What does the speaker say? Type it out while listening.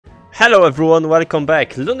Hello everyone, welcome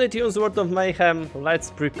back. Looney Tunes World of Mayhem. Let's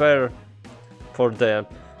prepare for the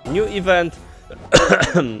new event.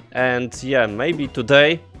 And yeah, maybe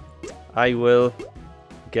today I will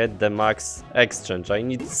get the max exchange. I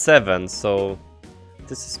need 7, so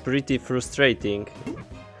this is pretty frustrating.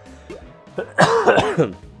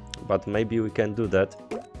 But maybe we can do that.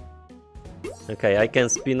 Okay, I can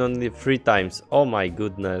spin only 3 times. Oh my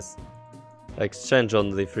goodness. Exchange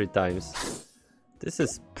only 3 times. This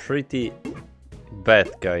is pretty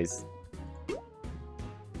bad, guys.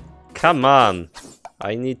 Come on!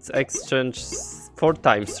 I need exchange 4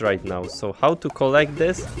 times right now. So how to collect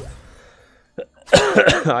this?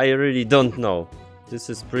 I really don't know.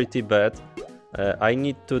 This is pretty bad. I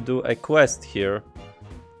need to do a quest here.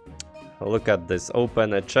 Look at this.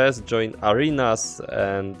 Open a chest, join arenas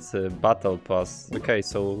and battle pass. Okay,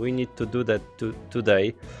 so we need to do that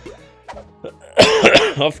today.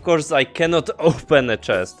 Of course, I cannot open a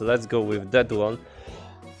chest. Let's go with that one.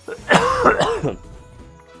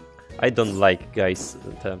 I don't like, guys.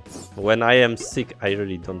 When I am sick, I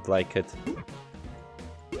really don't like it.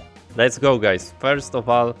 Let's go, guys. First of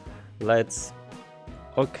all, let's...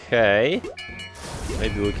 Okay.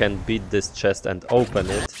 Maybe we can beat this chest and open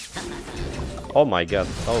it. Oh my god.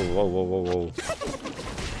 Oh, whoa, whoa, whoa, whoa.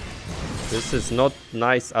 This is not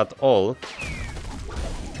nice at all.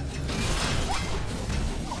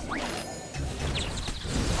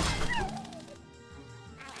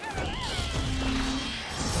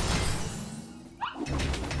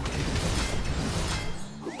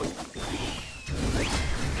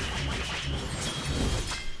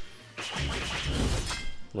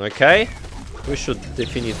 Okay, we should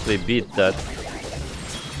definitely beat that.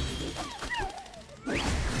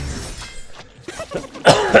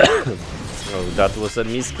 Oh, that was a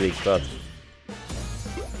misclick, but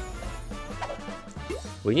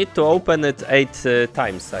we need to open it 8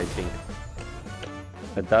 times, I think.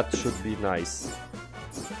 That should be nice.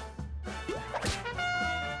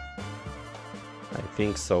 I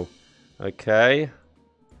think so. Okay,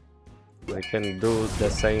 I can do the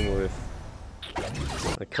same with...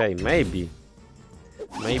 Okay, maybe.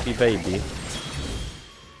 Maybe, baby.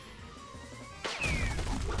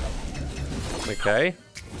 Okay.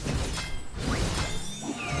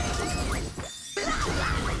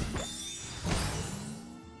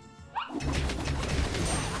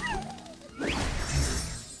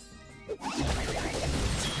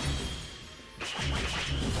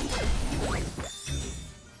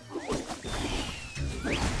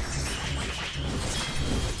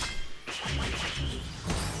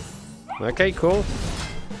 Okay, cool.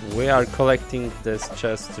 We are collecting this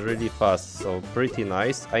chest really fast, so pretty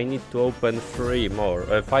nice. I need to open 5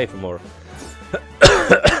 more.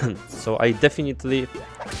 So I definitely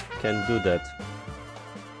can do that.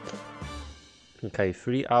 Okay,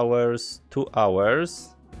 3 hours, 2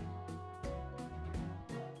 hours.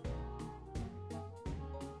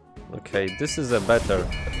 Okay, this is a better.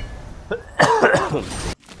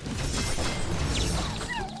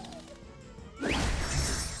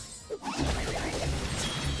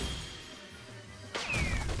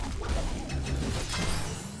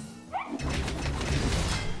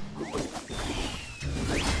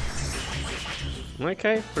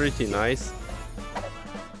 Okay, pretty nice.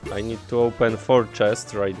 I need to open 4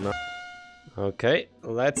 chests right now. Okay,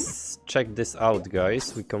 let's check this out,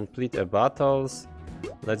 guys. We complete a battles.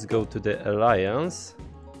 Let's go to the alliance.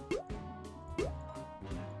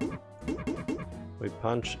 We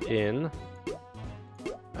punch in.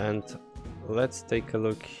 And let's take a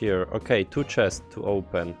look here. Okay, 2 chests to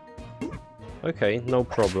open. Okay, no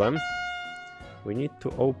problem. We need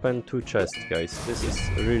to open 2 chests, guys. This is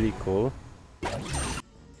really cool.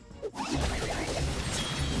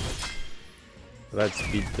 Let's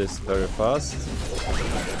beat this very fast.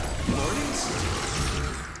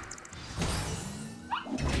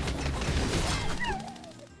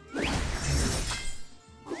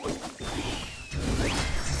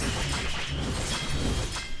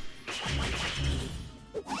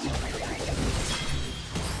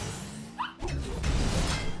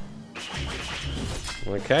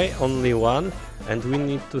 Okay, only 1, and we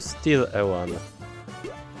need to steal a 1.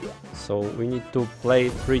 So we need to play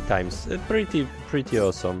 3 times. Pretty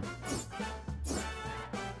awesome.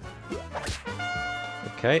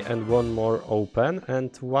 Okay, and 1 more open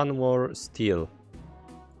and 1 more steal.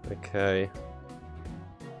 Okay.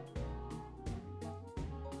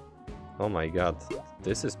 Oh my god,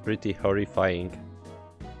 this is pretty horrifying.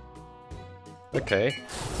 Okay.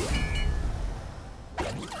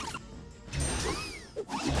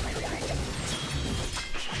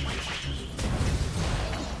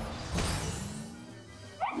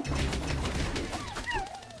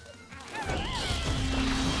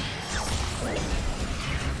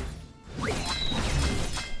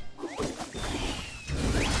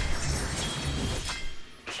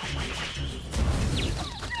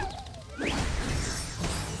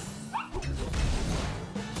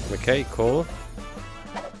 Okay, cool.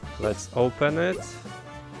 Let's open it.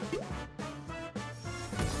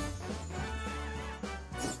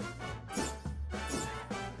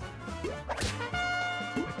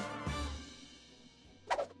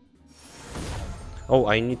 Oh,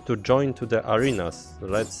 I need to join to the arenas.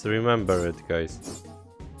 Let's remember it, guys.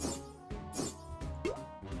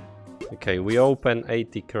 Okay, we open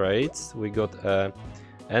 80 crates. We got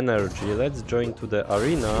energy. Let's join to the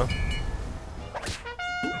arena.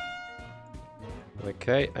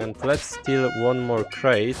 Okay, and let's steal one more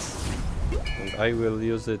crate. And I will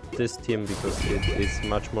use it this team because it is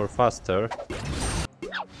much more faster.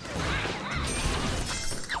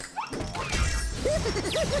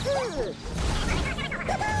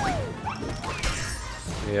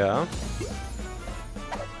 Yeah.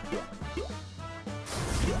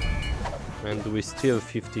 And we steal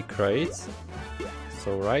 50 crates.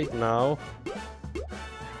 So right now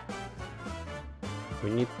we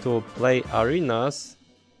need to play arenas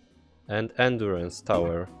and endurance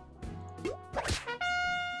tower.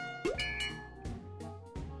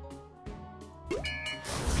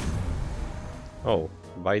 Oh,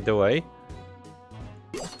 by the way,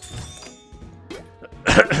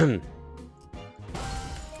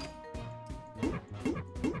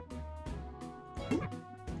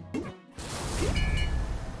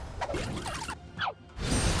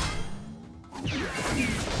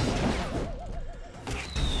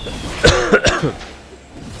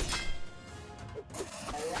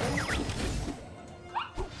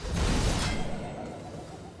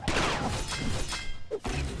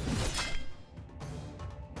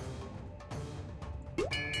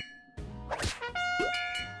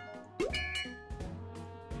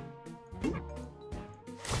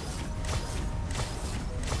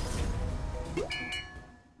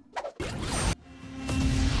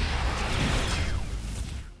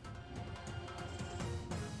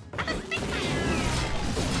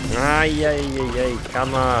 ay,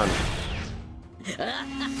 come on.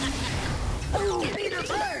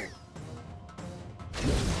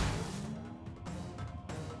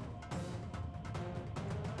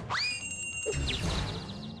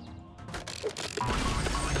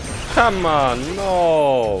 Come on,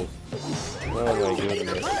 no! Oh my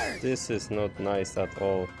goodness, this is not nice at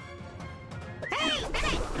all.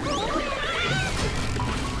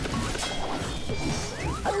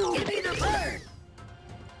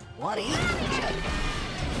 What is it?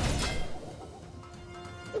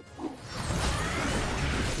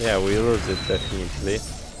 Yeah, we lose it definitely.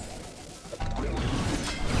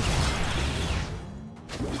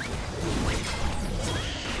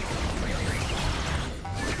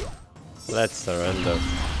 Let's surrender.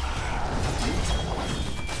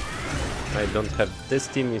 I don't have... This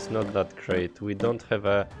team is not that great. We don't have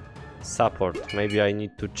a support. Maybe I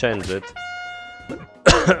need to change it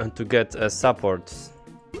to get a support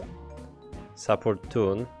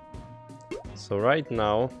toon. So right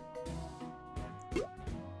now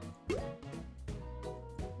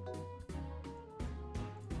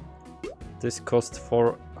this cost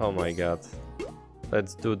 4. Oh my god,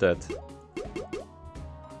 let's do that.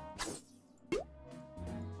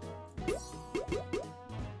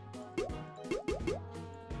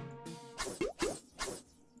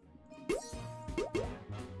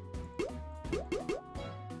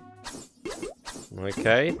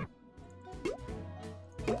 Okay.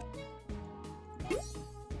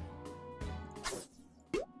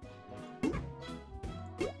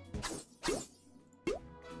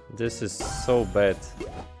 This is so bad.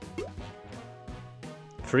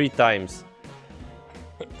 3 times.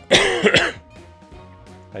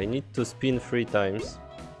 I need to spin 3 times.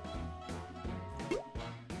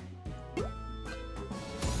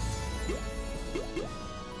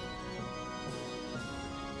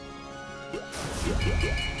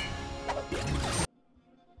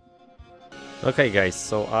 Okay guys,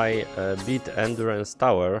 so I beat Endurance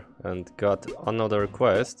Tower and got another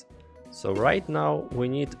quest. So right now we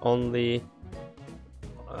need only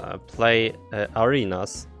play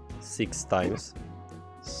arenas 6 times.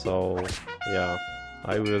 So yeah,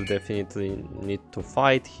 I will definitely need to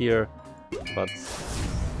fight here, but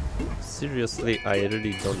seriously I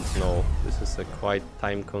really don't know. This is a quite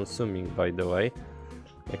time consuming, by the way.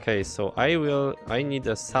 Okay, so I need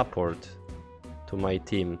a support to my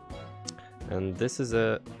team, and this is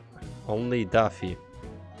only Daffy.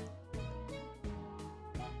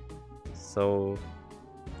 So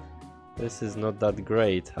this is not that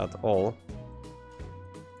great at all,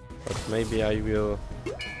 but maybe I will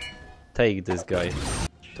take this guy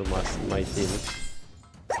to my team.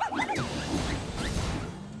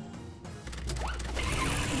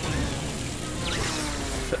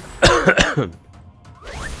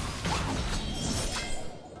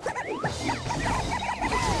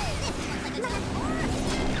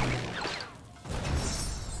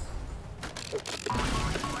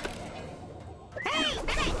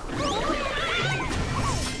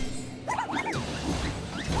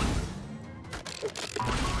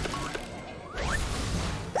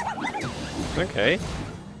 Okay.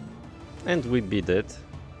 And we beat it.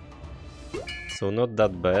 So not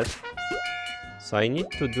that bad. So I need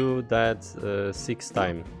to do that 6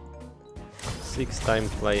 times. 6 times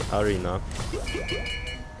play arena.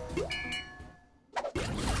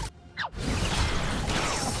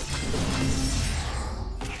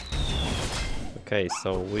 Okay,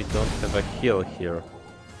 so we don't have a heal here.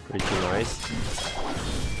 Pretty nice.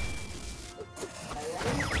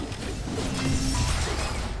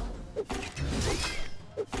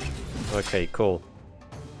 Okay, cool.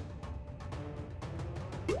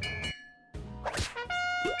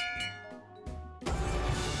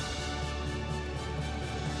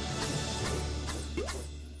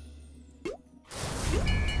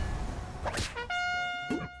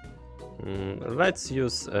 Let's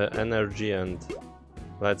use energy and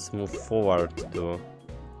let's move forward to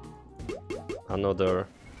another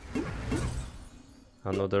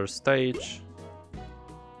stage.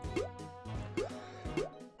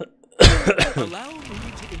 Allow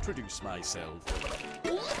me to introduce myself.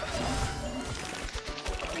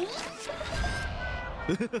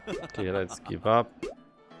 Okay, let's give up.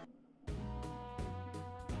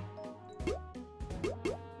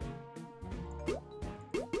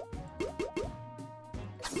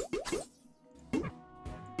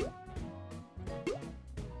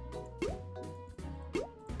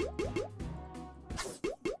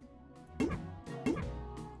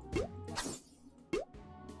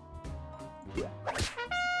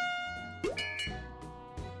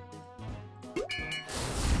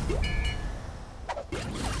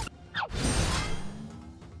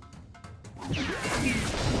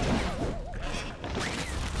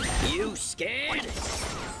 You scared?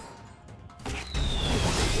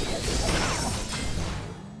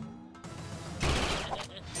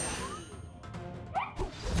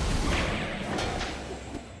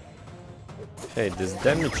 Okay, this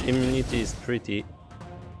damage immunity is pretty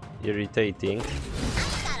irritating.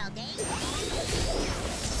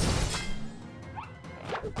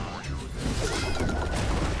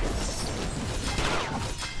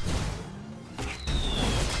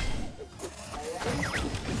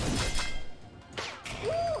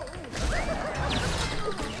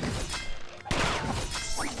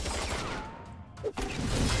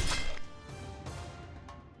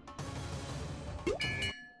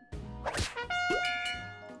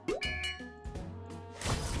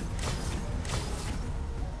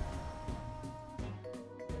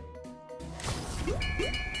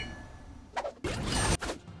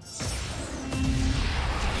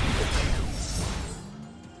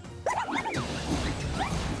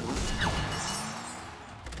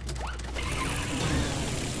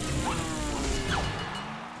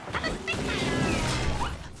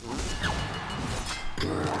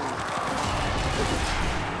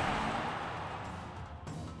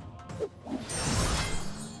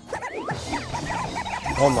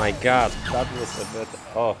 Oh my god, that was a bit...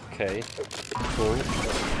 okay, cool.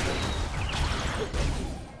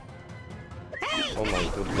 Oh my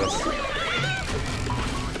goodness.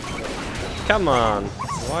 Come on!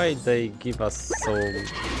 Why they give us so... not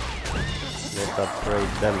that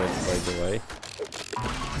great damage, by the way.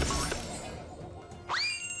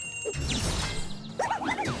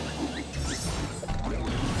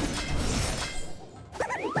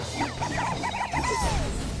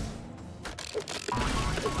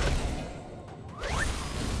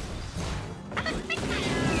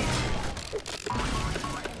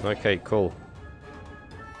 Okay, cool.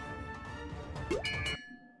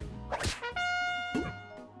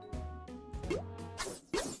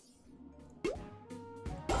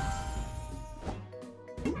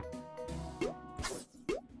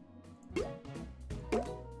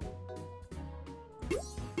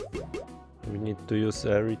 We need to use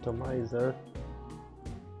a rhythmizer.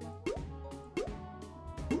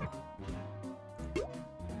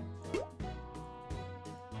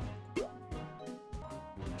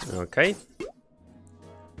 Okay,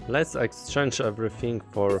 let's exchange everything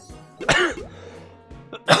for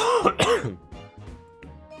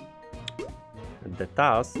the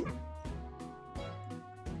task.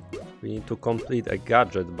 We need to complete a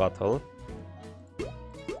gadget battle.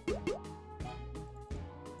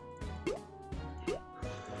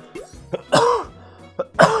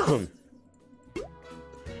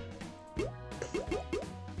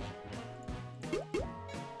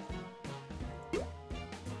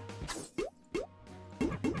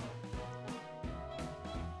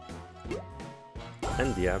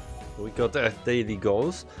 And yeah, we got daily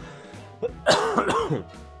goals.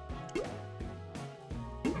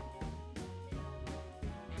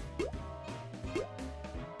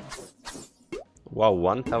 Wow,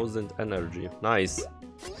 1000 energy, nice.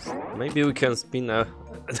 Maybe we can spin a...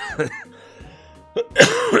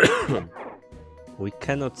 We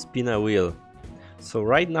cannot spin a wheel. So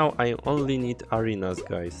right now I only need arenas,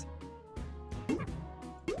 guys.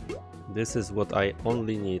 This is what I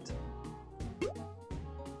only need.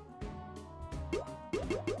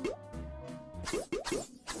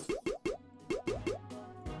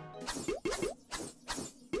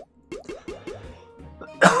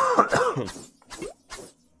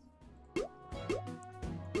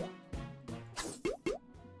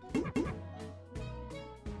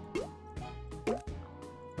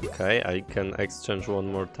 Okay, I can exchange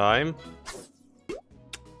one more time.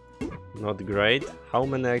 Not great. How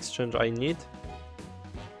many exchange I need?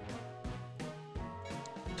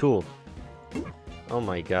 2. Oh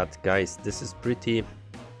my god, guys, this is pretty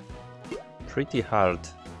hard.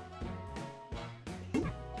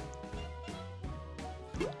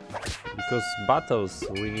 Because battles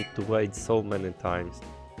we need to wait so many times.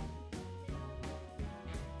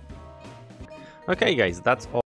 Okay guys, that's all.